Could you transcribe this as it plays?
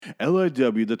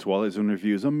LIW, the Twilight Zone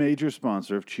Review, is a major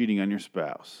sponsor of cheating on your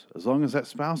spouse, as long as that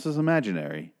spouse is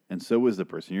imaginary, and so is the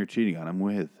person you're cheating on them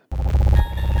with.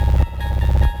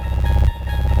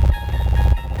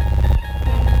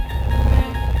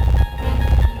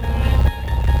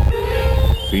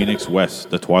 Phoenix West,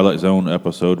 the Twilight Zone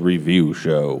episode review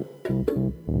show.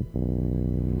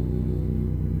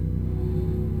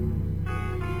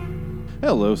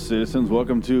 Hello, citizens.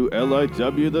 Welcome to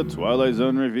LIW, the Twilight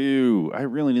Zone Review. I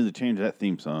really need to change that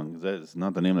theme song, because that is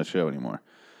not the name of the show anymore.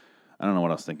 I don't know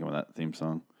what I was thinking with that theme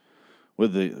song.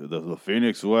 With the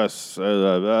Phoenix West,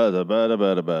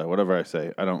 whatever I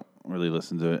say. I don't really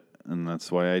listen to it, and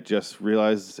that's why I just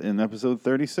realized in episode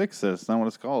 36 that it's not what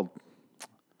it's called.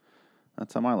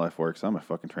 That's how my life works. I'm a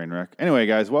fucking train wreck. Anyway,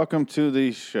 guys, welcome to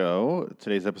the show.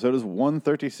 Today's episode is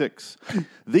 136,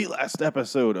 the last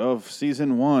episode of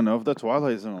Season 1 of The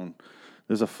Twilight Zone.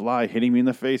 There's a fly hitting me in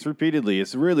the face repeatedly.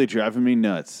 It's really driving me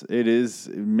nuts. It is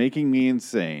making me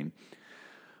insane.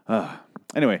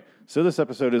 Anyway, so this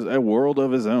episode is A World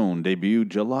of His Own, debuted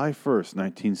July 1st,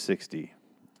 1960.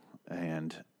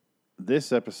 And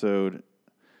this episode...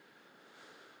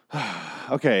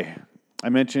 Okay, I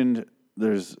mentioned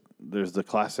there's the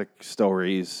classic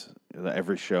stories that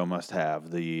every show must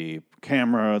have. The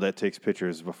camera that takes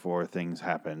pictures before things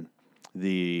happen.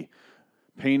 The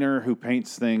painter who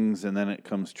paints things and then it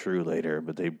comes true later,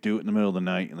 but they do it in the middle of the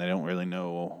night and they don't really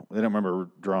know. They don't remember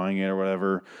drawing it or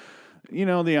whatever. You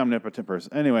know, the omnipotent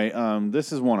person. Anyway,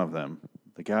 this is one of them.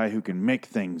 The guy who can make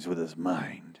things with his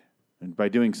mind and by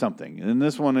doing something. And in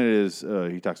this one it is,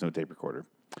 he talks to a tape recorder.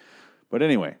 But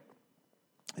anyway...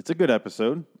 It's a good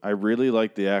episode. I really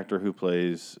like the actor who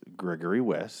plays Gregory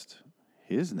West.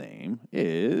 His name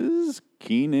is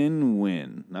Keenan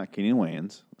Wynn. Not Keenan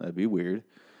Wayans. That'd be weird.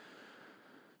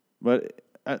 But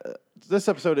this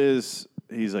episode is,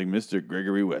 he's like Mr.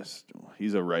 Gregory West.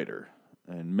 He's a writer.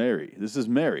 And Mary. This is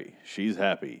Mary. She's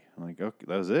happy. I'm like, okay,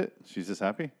 that was it? She's just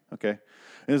happy? Okay.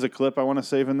 And there's a clip I want to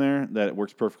save in there that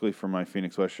works perfectly for my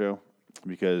Phoenix West show.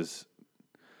 Because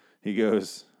he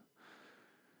goes...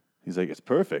 He's like, it's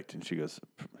perfect. And he goes,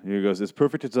 it's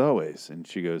perfect as always. And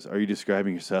she goes, are you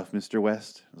describing yourself, Mr.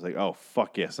 West? I was like, oh,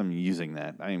 fuck yes, I'm using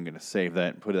that. I am going to save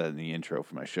that and put that in the intro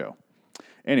for my show.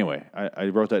 Anyway, I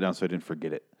wrote that down so I didn't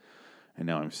forget it. And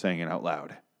now I'm saying it out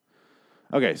loud.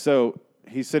 Okay, so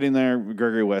he's sitting there,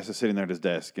 Gregory West is sitting there at his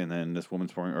desk, and then this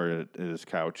woman's pouring, or at his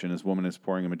couch, and this woman is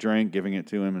pouring him a drink, giving it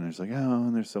to him, and he's like, oh,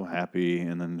 and they're so happy.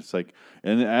 And then it's like,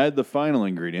 and add the final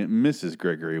ingredient, Mrs.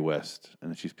 Gregory West. And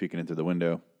then she's peeking into the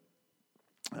window.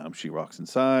 She walks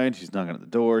inside. She's knocking at the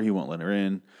door. He won't let her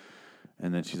in.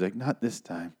 And then she's like, not this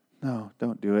time. No,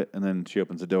 don't do it. And then she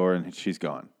opens the door, and she's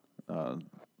gone.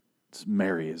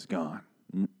 Mary is gone.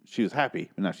 She was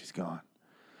happy, but now she's gone.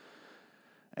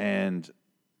 And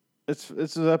this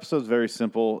episode's very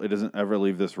simple. It doesn't ever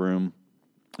leave this room.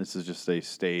 This is just a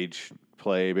stage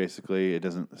play, basically. It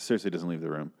seriously doesn't leave the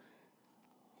room.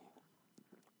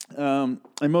 And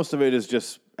most of it is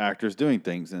just actors doing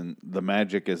things, and the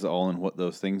magic is all in what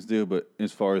those things do. But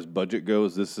as far as budget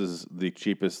goes, this is the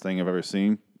cheapest thing I've ever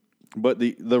seen. But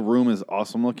the room is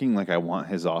awesome looking. Like I want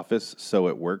his office, so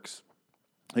it works.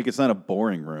 Like it's not a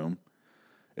boring room.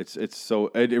 It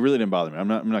really didn't bother me. I'm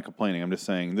not complaining. I'm just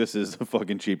saying this is the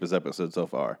fucking cheapest episode so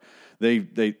far. They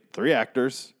 3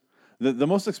 actors. The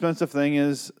most expensive thing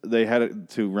is they had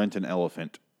to rent an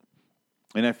elephant.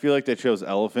 And I feel like they chose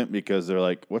elephant because they're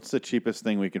like, what's the cheapest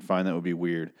thing we can find that would be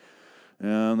weird?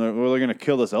 And they're going to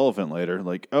kill this elephant later.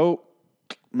 Like, oh,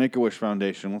 Make-A-Wish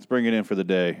Foundation. Let's bring it in for the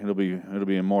day. It'll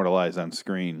be immortalized on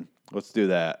screen. Let's do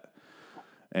that.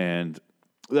 And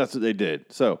that's what they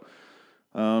did. So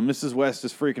Mrs. West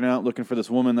is freaking out, looking for this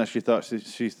woman that she thought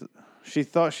she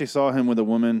thought she saw him with a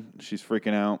woman. She's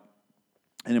freaking out.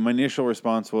 And my initial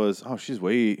response was, oh, he's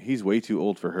way too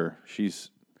old for her. She's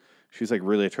like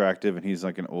really attractive, and he's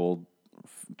like an old,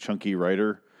 chunky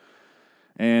writer.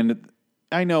 And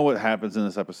I know what happens in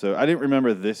this episode. I didn't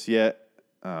remember this yet.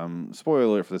 Spoiler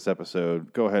alert for this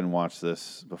episode. Go ahead and watch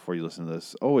this before you listen to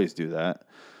this. Always do that.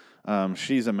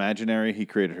 She's imaginary. He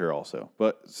created her also.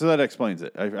 So that explains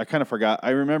it. I kind of forgot. I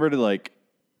remembered like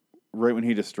right when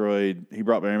he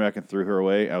brought Mary back and threw her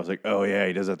away. I was like, oh yeah,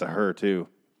 he does that to her too.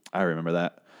 I remember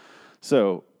that.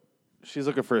 So... she's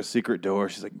looking for a secret door.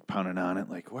 She's like pounding on it.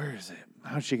 Like, where is it?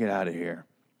 How'd she get out of here?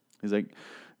 He's like,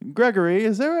 Gregory,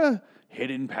 is there a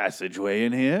hidden passageway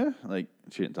in here? Like,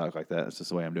 she didn't talk like that. It's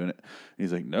just the way I'm doing it.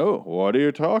 He's like, no, what are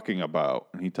you talking about?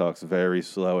 And he talks very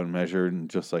slow and measured and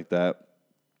just like that.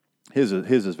 His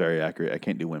is very accurate. I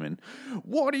can't do women.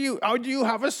 Do you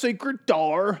have a secret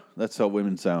door? That's how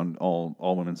women sound.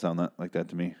 All women sound like that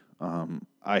to me.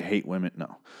 I hate women.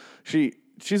 No.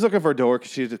 she's looking for a door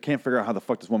because she just can't figure out how the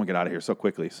fuck this woman get out of here so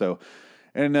quickly. So,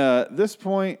 and this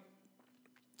point,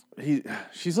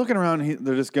 she's looking around.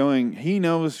 They're just going. He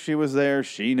knows she was there.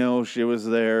 She knows she was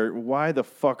there. Why the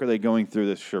fuck are they going through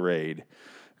this charade?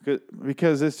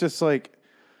 Because it's just like,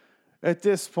 at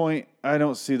this point, I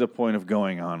don't see the point of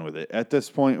going on with it. At this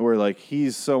point, where like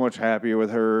he's so much happier with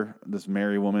her, this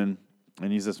Mary woman,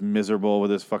 and he's just miserable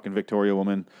with this fucking Victoria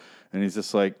woman, and he's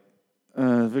just like,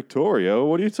 Victoria,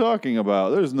 what are you talking about?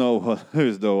 There's no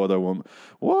other woman.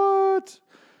 What?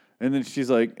 And then she's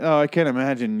like, oh, I can't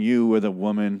imagine you with a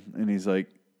woman. And he's like,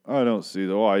 I don't see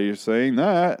why you're saying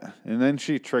that. And then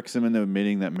she tricks him into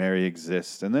admitting that Mary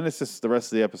exists. And then it's just the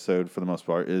rest of the episode, for the most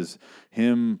part, is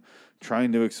him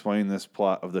trying to explain this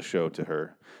plot of the show to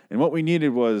her. And what we needed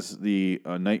was the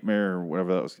Nightmare, or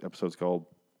whatever that episode's called.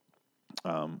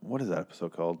 What is that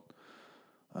episode called?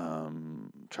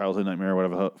 Childhood Nightmare,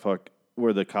 whatever the fuck.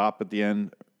 Where the cop at the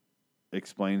end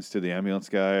explains to the ambulance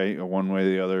guy, or one way or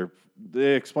the other.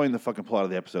 They explain the fucking plot of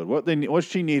the episode. What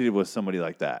she needed was somebody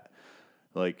like that.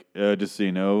 Like, just so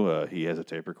you know, he has a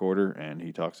tape recorder and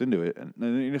he talks into it. And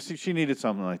you know, she needed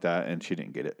something like that, and she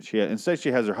didn't get it. Instead,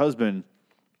 she has her husband,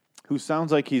 who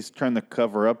sounds like he's trying to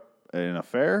cover up an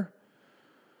affair.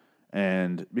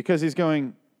 And because he's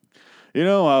going, you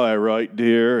know how I write,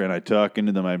 dear, and I talk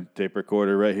into my tape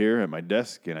recorder right here at my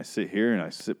desk, and I sit here and I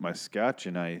sip my scotch,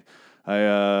 and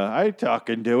I talk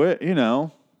into it, you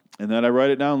know. And then I write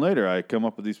it down later. I come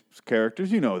up with these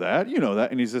characters. You know that.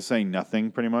 And he's just saying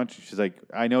nothing, pretty much. She's like,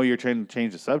 I know you're trying to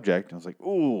change the subject. And I was like,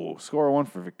 ooh, score one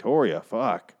for Victoria.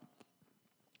 Fuck.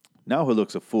 Now who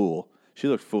looks a fool? She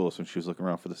looked foolish when she was looking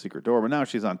around for the secret door, but now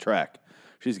she's on track.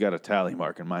 She's got a tally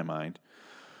mark in my mind.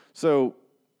 So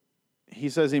he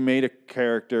says he made a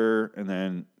character, and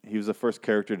then he was the first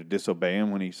character to disobey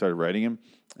him when he started writing him.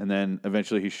 And then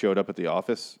eventually he showed up at the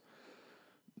office.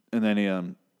 And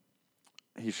then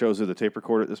he shows her the tape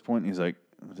recorder at this point, and he's like,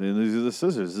 these are the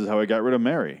scissors. This is how I got rid of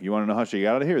Mary. You want to know how she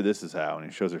got out of here? This is how. And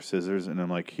he shows her scissors, and I'm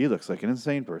like, he looks like an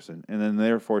insane person. And then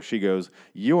therefore she goes,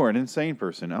 you're an insane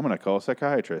person. I'm going to call a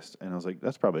psychiatrist. And I was like,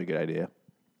 that's probably a good idea.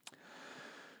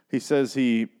 He says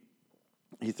he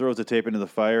throws the tape into the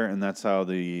fire, and that's how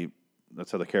the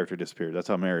character disappeared. That's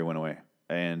how Mary went away.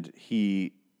 And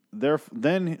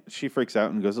then she freaks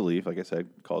out and goes to leave, like I said,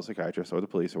 calls a psychiatrist or the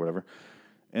police or whatever.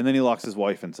 And then he locks his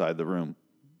wife inside the room.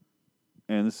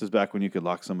 And this is back when you could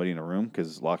lock somebody in a room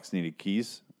because locks needed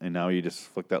keys. And now you just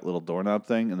flick that little doorknob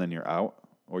thing and then you're out.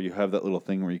 Or you have that little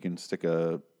thing where you can stick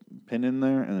a pin in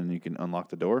there and then you can unlock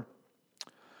the door.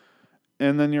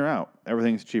 And then you're out.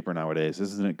 Everything's cheaper nowadays.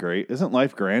 Isn't it great? Isn't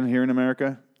life grand here in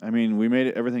America? I mean, we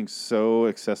made everything so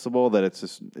accessible that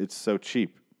it's so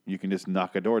cheap. You can just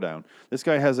knock a door down. This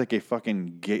guy has like a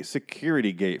fucking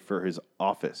security gate for his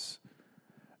office.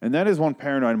 And that is one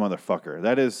paranoid motherfucker.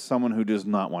 That is someone who does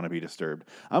not want to be disturbed.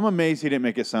 I'm amazed he didn't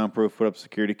make it soundproof, put up a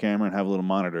security camera, and have a little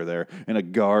monitor there, and a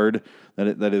guard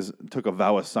that took a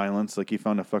vow of silence, like he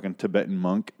found a fucking Tibetan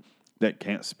monk that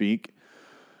can't speak,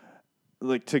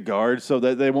 like to guard so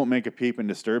that they won't make a peep and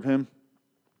disturb him.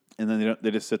 And then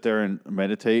they just sit there and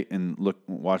meditate and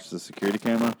watch the security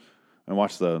camera and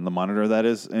watch the monitor, that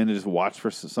is, and just watch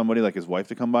for somebody like his wife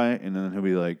to come by, and then he'll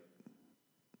be like,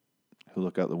 he'll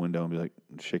look out the window and be like,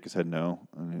 shake his head no.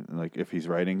 And like if he's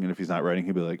writing, and if he's not writing,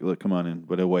 he'll be like, look, come on in.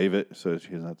 But he'll wave it so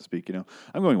she doesn't have to speak, you know.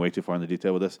 I'm going way too far in the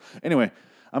detail with this. Anyway,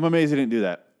 I'm amazed he didn't do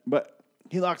that. But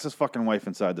he locks his fucking wife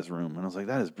inside this room. And I was like,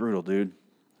 that is brutal, dude.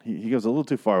 He goes a little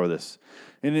too far with this.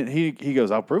 And then he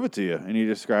goes, I'll prove it to you. And he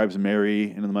describes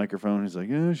Mary into the microphone. He's like,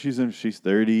 yeah, she's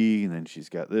 30, and then she's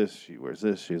got this. She wears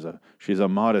this. She's a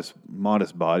modest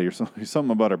body or something.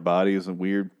 Something about her body is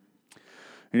weird.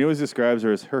 And he always describes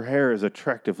her as her hair is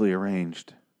attractively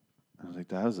arranged. I was like,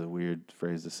 that was a weird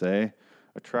phrase to say.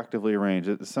 Attractively arranged.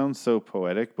 It sounds so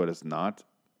poetic, but it's not.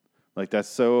 Like, that's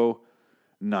so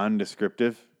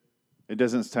non-descriptive. It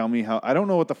doesn't tell me how. I don't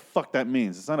know what the fuck that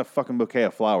means. It's not a fucking bouquet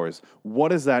of flowers. What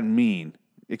does that mean?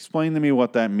 Explain to me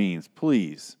what that means,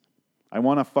 please. I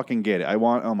want to fucking get it.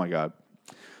 Oh my God.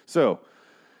 So,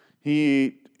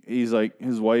 he's like,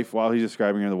 his wife, while he's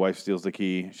describing her, the wife steals the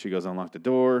key. She goes unlock the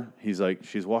door. He's like,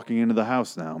 she's walking into the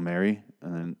house now, Mary.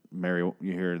 And then Mary,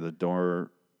 you hear the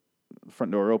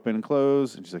front door open and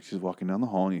close. And she's like, she's walking down the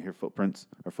hall, and you hear footprints,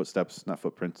 or footsteps, not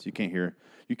footprints. You can't hear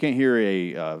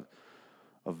a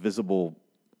visible,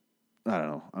 I don't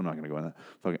know. I'm not going to go in that.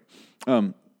 Fuck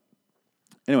it.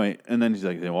 Anyway, and then she's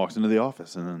like, they walks into the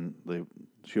office, and then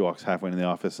she walks halfway into the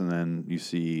office, and then you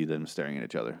see them staring at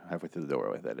each other halfway through the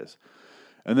doorway, that is.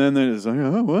 And then there's like,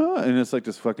 oh, what? And it's like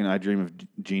this fucking I Dream of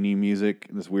Jeannie music,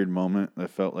 this weird moment that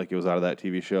felt like it was out of that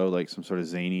TV show, like some sort of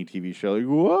zany TV show. Like,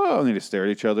 whoa! And they just stare at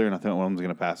each other, and I thought one of them was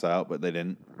going to pass out, but they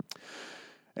didn't.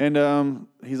 And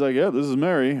he's like, yeah, this is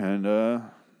Mary, and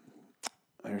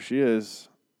there she is.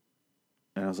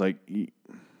 And I was like,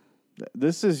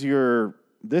 this is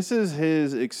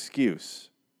his excuse.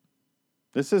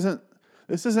 This isn't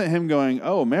him going,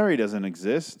 oh, Mary doesn't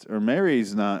exist, or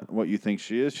Mary's not what you think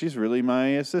she is. She's really my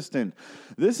assistant.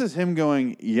 This is him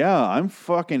going, yeah, I'm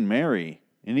fucking Mary.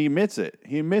 And he admits it.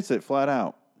 He admits it flat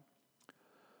out.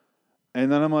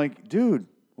 And then I'm like, dude,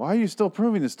 why are you still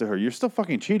proving this to her? You're still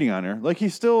fucking cheating on her. Like, he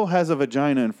still has a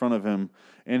vagina in front of him,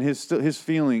 and his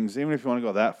feelings, even if you want to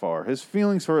go that far, his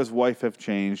feelings for his wife have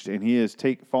changed, and he has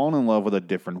fallen in love with a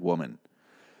different woman.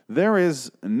 There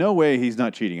is no way he's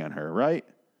not cheating on her, right?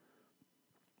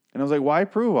 And I was like, why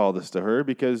prove all this to her?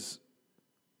 Because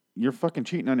you're fucking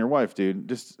cheating on your wife,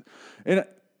 dude. And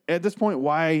at this point,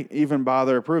 why even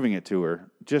bother proving it to her?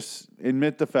 Just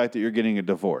admit the fact that you're getting a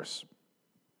divorce.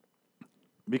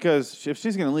 Because if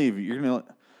she's going to leave,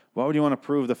 why would you want to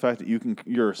prove the fact that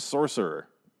you're a sorcerer,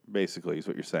 basically, is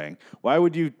what you're saying. Why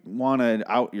would you want to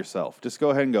out yourself? Just go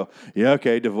ahead and go, yeah,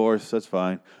 okay, divorce, that's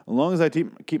fine. As long as I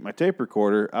keep my tape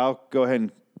recorder, I'll go ahead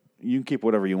and you can keep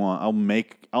whatever you want.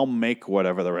 I'll make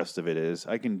whatever the rest of it is.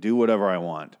 I can do whatever I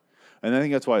want. And I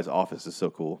think that's why his office is so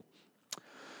cool.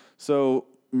 So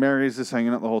Mary's just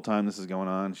hanging out the whole time this is going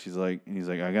on. He's like,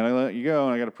 I gotta let you go,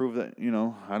 and I gotta prove that,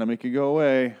 how to make you go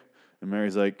away. And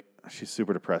Mary's like, she's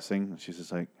super depressing. She's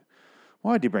just like,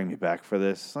 why'd you bring me back for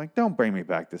this? Like, don't bring me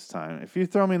back this time. If you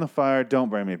throw me in the fire, don't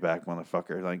bring me back,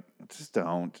 motherfucker. Like, just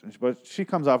don't. But she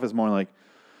comes off as more like,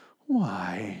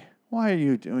 why? Why are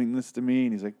you doing this to me?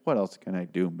 And he's like, what else can I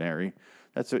do, Mary?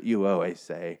 That's what you always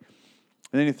say.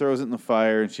 And then he throws it in the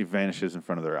fire, and she vanishes in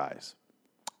front of their eyes.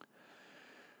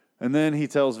 And then he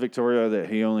tells Victoria that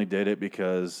he only did it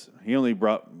because he only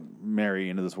brought Mary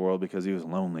into this world because he was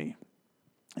lonely.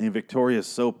 And Victoria's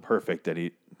so perfect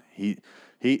that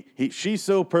she's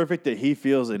so perfect that he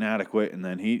feels inadequate, and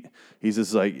then he's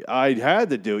just like, I had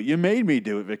to do it. You made me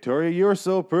do it, Victoria. You're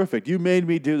so perfect. You made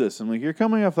me do this. I'm like, you're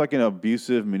coming off like an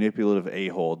abusive, manipulative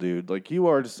a-hole, dude. Like, you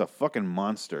are just a fucking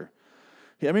monster.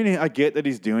 I mean, I get that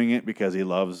he's doing it because he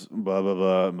loves blah, blah,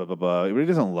 blah, blah, blah, blah, but he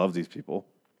doesn't love these people.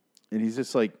 And he's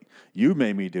just like, you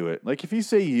made me do it. Like, if you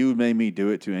say you made me do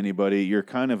it to anybody, you're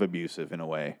kind of abusive in a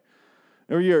way.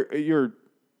 Or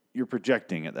you're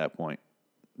projecting at that point.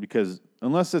 Because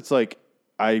unless it's like,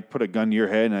 I put a gun to your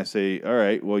head and I say, all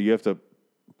right, well, you have to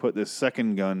put this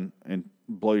second gun and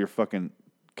blow your fucking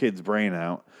kid's brain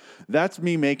out. That's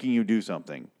me making you do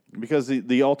something. Because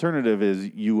the alternative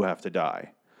is you have to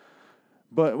die.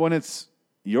 But when it's,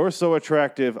 you're so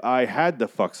attractive, I had to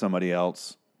fuck somebody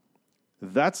else,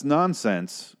 that's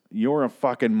nonsense. You're a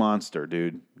fucking monster,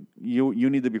 dude. You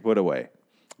need to be put away.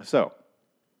 So,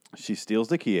 she steals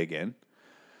the key again.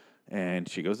 And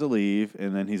she goes to leave,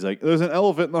 and then he's like, there's an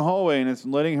elephant in the hallway, and it's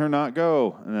letting her not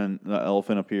go. And then the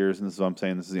elephant appears, and this is what I'm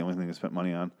saying, this is the only thing I spent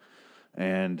money on.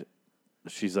 And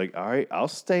she's like, all right, I'll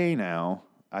stay now,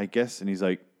 I guess. And he's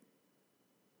like,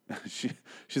 she's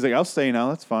like, I'll stay now,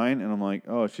 that's fine. And I'm like,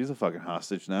 oh, she's a fucking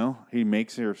hostage now. He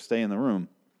makes her stay in the room,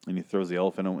 and he throws the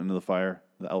elephant into the fire.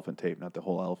 The elephant tape, not the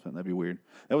whole elephant. That'd be weird.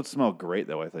 That would smell great,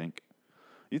 though, I think.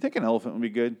 You think an elephant would be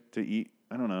good to eat?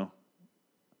 I don't know.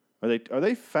 Are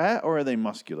they fat or are they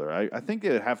muscular? I think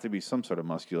they'd have to be some sort of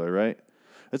muscular, right?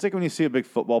 It's like when you see a big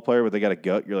football player but they got a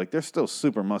gut, you're like, they're still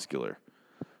super muscular.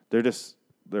 They're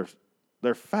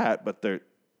fat, but they're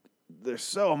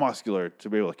so muscular to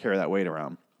be able to carry that weight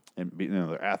around and be,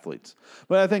 they're athletes.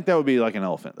 But I think that would be like an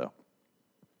elephant,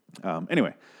 though.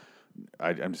 Anyway,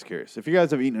 I'm just curious. If you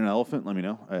guys have eaten an elephant, let me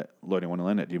know at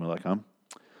LordingWonderland@gmail.com.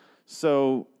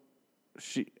 So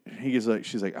she's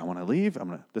like, I want to leave.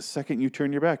 The second you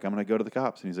turn your back, I'm gonna go to the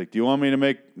cops. And he's like, do you want me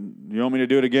to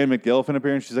do it again? Make the elephant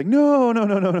appear? And she's like, no.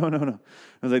 I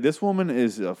was like, this woman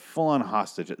is a full-on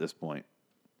hostage at this point.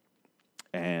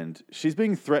 And she's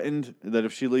being threatened that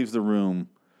if she leaves the room,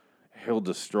 he'll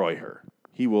destroy her.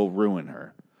 He will ruin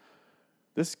her.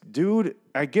 This dude,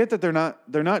 I get that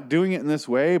they're not doing it in this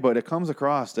way, but it comes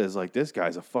across as like, this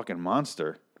guy's a fucking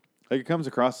monster. Like, it comes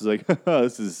across as like,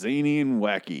 this is zany and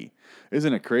wacky.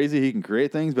 Isn't it crazy he can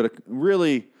create things? But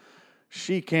really,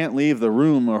 she can't leave the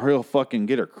room or he'll fucking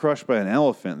get her crushed by an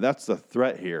elephant. That's the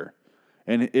threat here.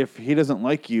 And if he doesn't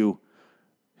like you,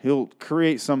 he'll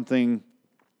create something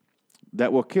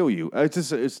that will kill you.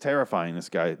 It's terrifying, this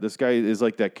guy. This guy is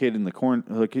like that kid in the corn,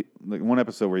 like one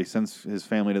episode where he sends his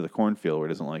family to the cornfield where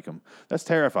he doesn't like them. That's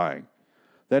terrifying.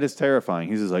 That is terrifying.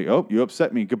 He's just like, oh, you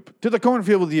upset me. Go to the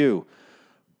cornfield with you.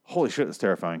 Holy shit, it's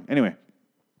terrifying. Anyway,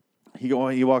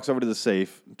 he walks over to the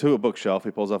safe, to a bookshelf.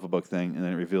 He pulls off a book thing, and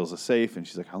then it reveals a safe. And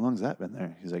she's like, "How long's that been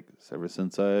there?" He's like, "Ever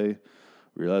since I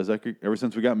realized ever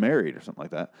since we got married, or something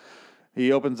like that."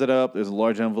 He opens it up. There's a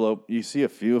large envelope. You see a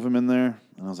few of them in there,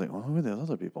 and I was like, "Well, who are those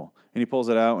other people?" And he pulls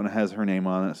it out, and it has her name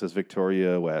on it. It says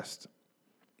Victoria West.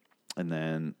 And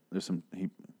then he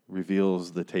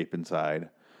reveals the tape inside,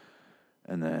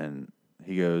 and then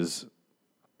he goes.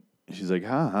 She's like,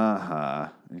 "Ha, ha,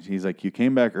 ha." And he's like, "You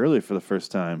came back early for the first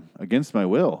time, against my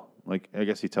will." Like, I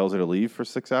guess he tells her to leave for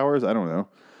 6 hours. I don't know.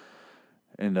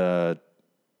 And I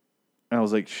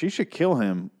was like, she should kill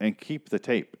him and keep the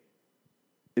tape.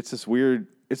 It's this weird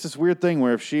thing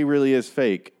where if she really is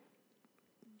fake,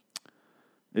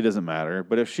 it doesn't matter.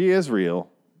 But if she she's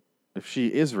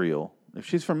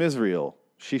from Israel,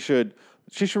 she should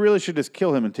just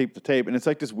kill him and tape the tape. And it's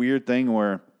like this weird thing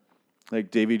where,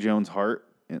 like Davy Jones' heart,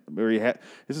 where it's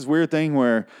this weird thing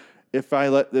where if I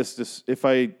let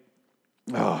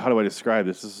how do I describe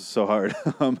this? This is so hard.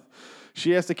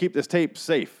 She has to keep this tape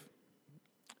safe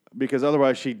because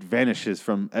otherwise she vanishes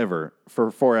for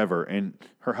forever. And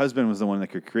her husband was the one that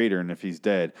could create her. And if he's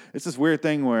dead, it's this weird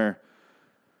thing where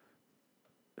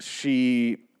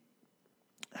she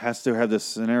has to have this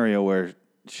scenario where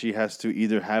she has to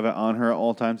either have it on her at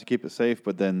all times to keep it safe,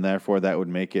 but then therefore that would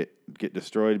make it get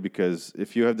destroyed, because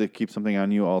if you have to keep something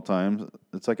on you all times,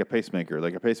 it's like a pacemaker.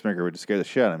 Like a pacemaker would just scare the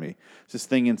shit out of me. It's this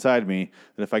thing inside me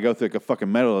that if I go through like a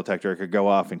fucking metal detector, it could go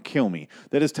off and kill me.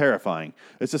 That is terrifying.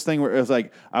 It's this thing where it's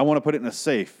like, I want to put it in a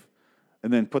safe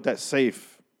and then put that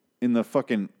safe in the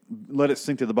fucking, let it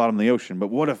sink to the bottom of the ocean. But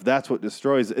what if that's what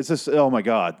destroys it? It's just, oh my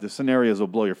God, the scenarios will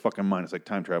blow your fucking mind. It's like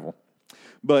time travel.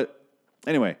 But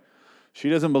anyway, she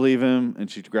doesn't believe him,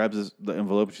 and she grabs the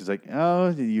envelope, and she's like, "Oh,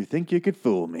 you think you could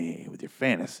fool me with your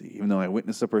fantasy, even though I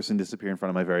witnessed a person disappear in front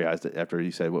of my very eyes after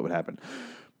you said what would happen.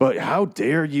 But how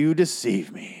dare you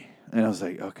deceive me?" And I was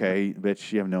like, "Okay,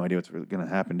 bitch, you have no idea what's going to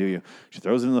happen, do you?" She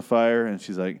throws it in the fire, and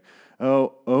she's like,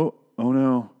 oh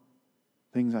no.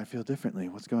 I feel differently.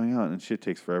 What's going on? And shit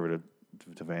takes forever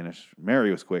to vanish.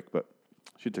 Mary was quick, but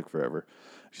she took forever.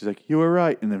 She's like, "You were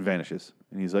right," and then vanishes.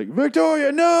 And he's like,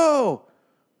 "Victoria, no!"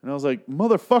 And I was like,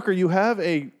 "Motherfucker, you have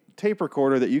a tape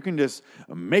recorder that you can just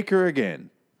make her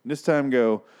again. This time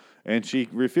go." And she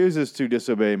refuses to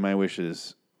disobey my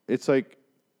wishes. It's like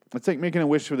making a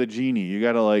wish with a genie. You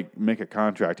got to like make a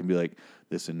contract and be like,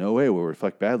 "This in no way will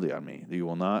reflect badly on me. You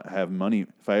will not have money.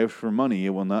 If I ask for money, it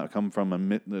will not come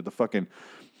from the fucking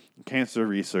cancer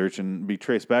research and be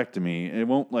traced back to me. It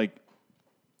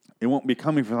won't be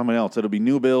coming from someone else. It'll be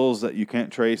new bills that you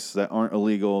can't trace, that aren't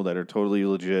illegal, that are totally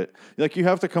legit." Like, you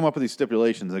have to come up with these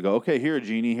stipulations and go, "Okay, here,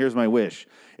 genie, here's my wish.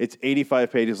 It's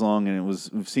 85 pages long, and it was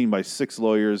seen by 6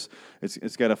 lawyers.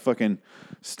 It's got a fucking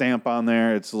stamp on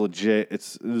there. It's legit.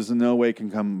 There's no way it can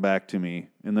come back to me.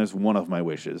 And there's one of my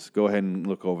wishes. Go ahead and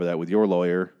look over that with your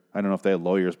lawyer." I don't know if they had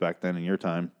lawyers back then in your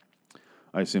time.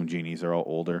 I assume genies are all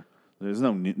older. They're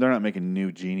not making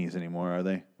new genies anymore, are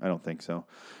they? I don't think so.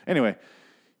 Anyway,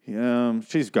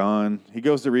 she's gone. He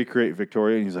goes to recreate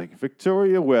Victoria, and he's like,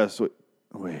 "Victoria West,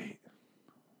 wait."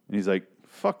 And he's like,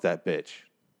 "Fuck that bitch."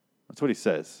 That's what he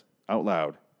says out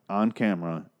loud on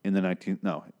camera in the 19th.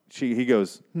 No, he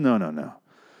goes, no.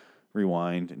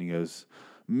 Rewind, and he goes,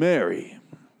 "Mary.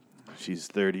 She's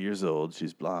 30 years old.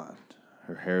 She's blonde.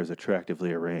 Her hair is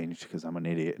attractively arranged," because I'm an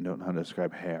idiot and don't know how to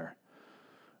describe hair.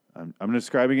 I'm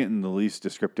describing it in the least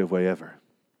descriptive way ever.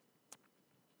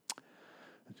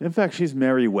 In fact, she's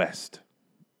Mary West.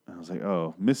 I was like,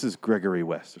 "Oh, Mrs. Gregory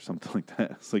West," or something like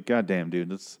that. It's like, goddamn, dude,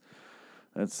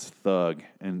 that's thug.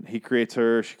 And he creates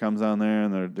her. She comes on there,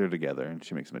 and they're together, and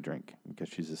she makes him a drink because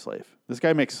she's a slave. This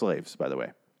guy makes slaves, by the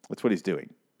way. That's what he's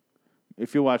doing.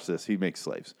 If you watch this, he makes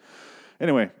slaves.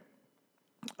 Anyway,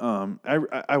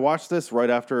 I watched this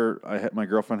right after my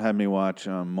girlfriend had me watch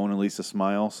Mona Lisa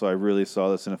Smile, so I really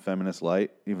saw this in a feminist light,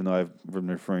 even though I've been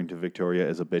referring to Victoria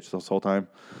as a bitch this whole time.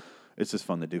 It's just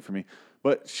fun to do for me.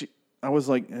 But I was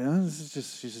like,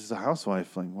 she's just a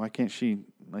housewife. Like, why can't she,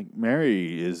 like,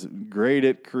 Mary is great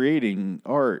at creating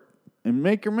art, and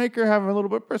make her have a little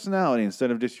bit of personality instead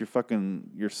of just your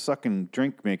sucking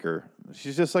drink maker.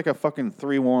 She's just like a fucking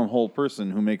 3-wormhole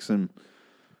person who makes him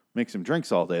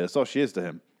drinks all day. That's all she is to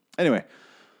him. Anyway,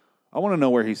 I want to know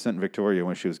where he sent Victoria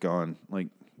when she was gone. Like,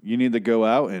 you need to go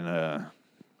out and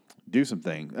do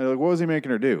something. Like, what was he making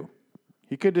her do?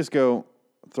 He could just go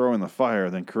throw in the fire,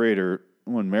 then create her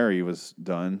when Mary was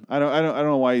done. I don't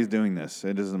know why he's doing this.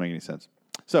 It doesn't make any sense.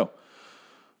 So,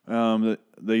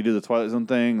 they do the Twilight Zone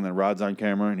thing, and then Rod's on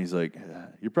camera, and he's like,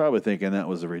 "You're probably thinking that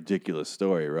was a ridiculous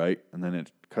story, right?" And then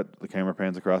the camera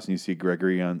pans across, and you see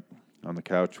Gregory on the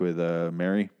couch with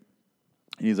Mary.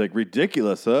 He's like,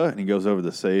 ridiculous, huh? And he goes over to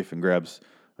the safe and grabs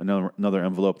another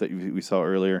envelope that we saw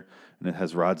earlier, and it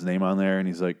has Rod's name on there, and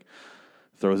he's like,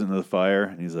 throws it into the fire,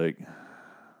 and he's like,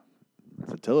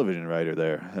 it's a television writer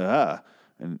there. Ah.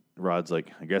 And Rod's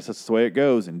like, I guess that's the way it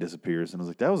goes, and disappears. And I was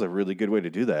like, that was a really good way to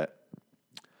do that.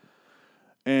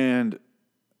 And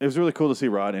it was really cool to see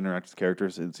Rod interact with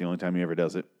characters. It's the only time he ever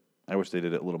does it. I wish they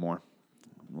did it a little more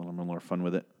fun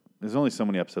with it. There's only so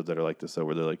many episodes that are like this, though,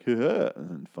 where they're like,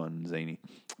 and fun, zany.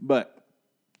 But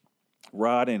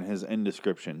Rod, in his end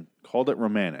description, called it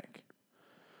romantic.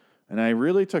 And I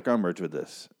really took umbrage with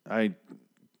this.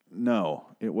 No,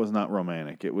 it was not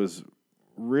romantic. It was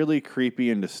really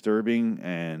creepy and disturbing.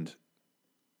 And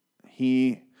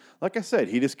he, like I said,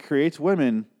 he just creates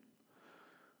women.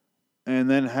 And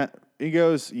then he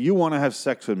goes, you want to have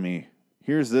sex with me.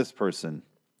 Here's this person.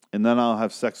 And then I'll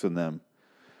have sex with them.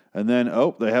 And then,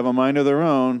 they have a mind of their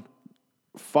own.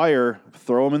 Fire.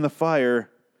 Throw them in the fire.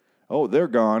 Oh, they're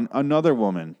gone. Another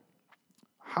woman.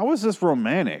 How is this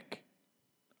romantic?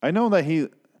 I know that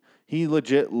he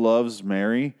legit loves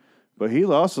Mary, but he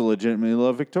also legitimately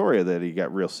loved Victoria that he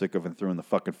got real sick of and threw in the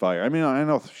fucking fire. I mean, I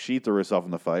know she threw herself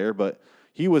in the fire, but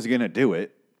he was going to do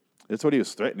it. That's what he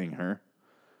was threatening her.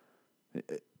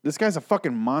 This guy's a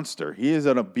fucking monster. He is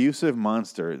an abusive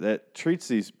monster that treats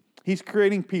these... He's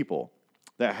creating people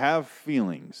that have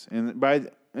feelings, and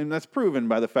that's proven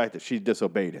by the fact that she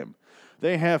disobeyed him.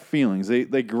 They have feelings.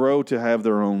 They grow to have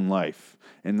their own life.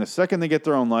 And the second they get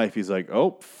their own life, he's like,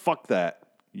 oh, fuck that.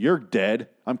 You're dead.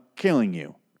 I'm killing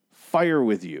you. Fire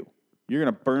with you. You're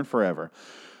going to burn forever.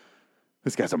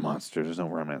 This guy's a monster. There's no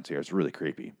romance here. It's really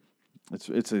creepy.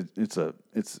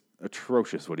 It's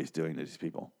atrocious what he's doing to these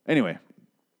people. Anyway,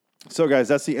 so guys,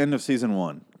 that's the end of season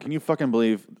 1. Can you fucking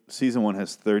believe season 1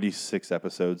 has 36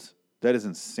 episodes? That is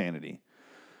insanity.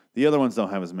 The other ones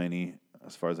don't have as many,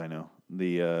 as far as I know.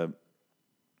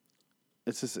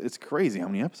 It's crazy how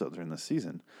many episodes are in this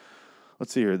season.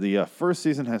 Let's see here. The first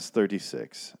season has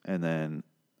 36, and then,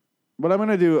 but I'm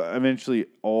gonna do eventually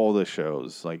all the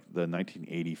shows, like the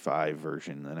 1985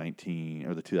 version,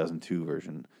 the 2002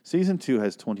 version. Season 2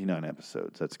 has 29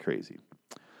 episodes. That's crazy.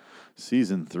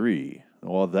 Season 3,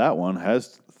 well, that one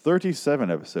has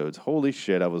 37 episodes. Holy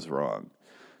shit, I was wrong.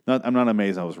 I'm not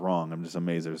amazed I was wrong. I'm just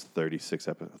amazed there's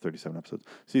 37 episodes.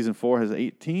 Season 4 has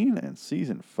 18, and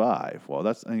Season 5, well,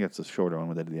 I think that's a shorter one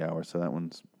with Ed of the Hour, so that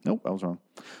one's, nope, I was wrong.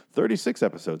 36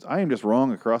 episodes. I am just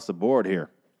wrong across the board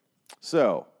here.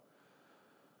 So,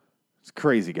 it's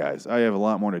crazy, guys. I have a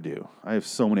lot more to do. I have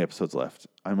so many episodes left.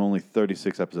 I'm only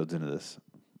 36 episodes into this.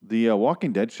 The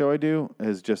Walking Dead show I do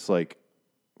has just, like,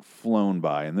 flown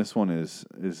by, and this one is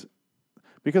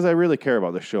because I really care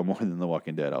about the show more than The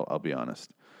Walking Dead, I'll be honest.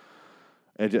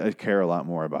 I care a lot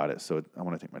more about it, so I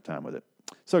want to take my time with it.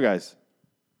 So, guys,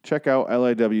 check out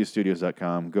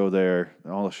liwstudios.com. Go there.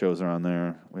 All the shows are on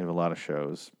there. We have a lot of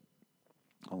shows.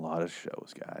 A lot of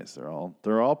shows, guys. They're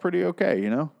all pretty okay, you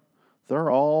know?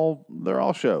 They're all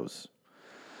shows.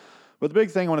 But the big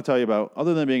thing I want to tell you about,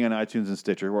 other than being on iTunes and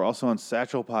Stitcher, we're also on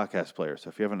Satchel Podcast Player. So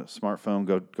if you have a smartphone,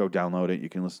 go download it. You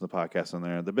can listen to podcasts on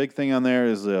there. The big thing on there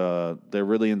is they're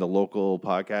really into local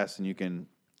podcasts, and you can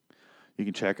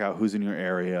check out who's in your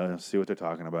area, see what they're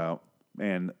talking about.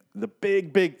 And the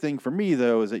big thing for me,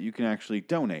 though, is that you can actually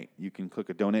donate. You can click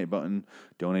a donate button,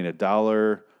 donate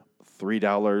 $1,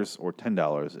 $3, or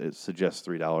 $10. It suggests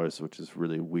 $3, which is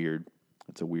really weird.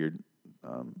 It's a weird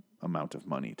amount of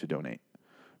money to donate.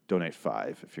 Donate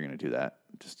 $5 if you're going to do that.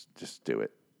 Just do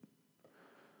it.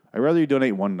 I'd rather you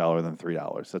donate $1 than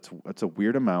 $3. That's a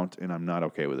weird amount, and I'm not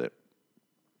okay with it.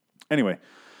 Anyway,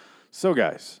 so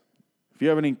guys, if you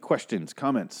have any questions,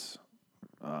 comments,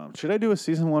 should I do a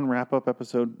season 1 wrap-up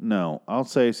episode? No, I'll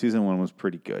say season 1 was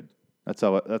pretty good. That's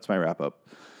my wrap-up.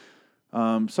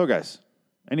 So guys,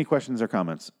 any questions or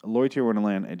comments?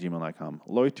 loiterinwonderland@gmail.com.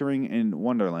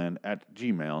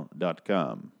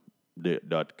 loiterinwonderland@gmail.com.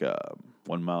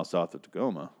 1 mile south of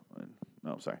Tacoma.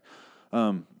 No, sorry.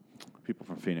 People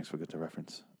from Phoenix will get the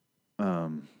reference. I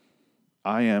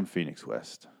am Phoenix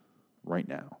West right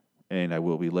now, and I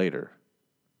will be later.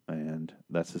 And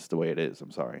that's just the way it is.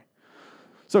 I'm sorry.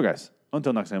 So, guys,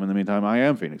 until next time, in the meantime, I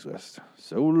am Phoenix West.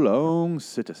 So long,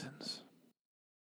 citizens.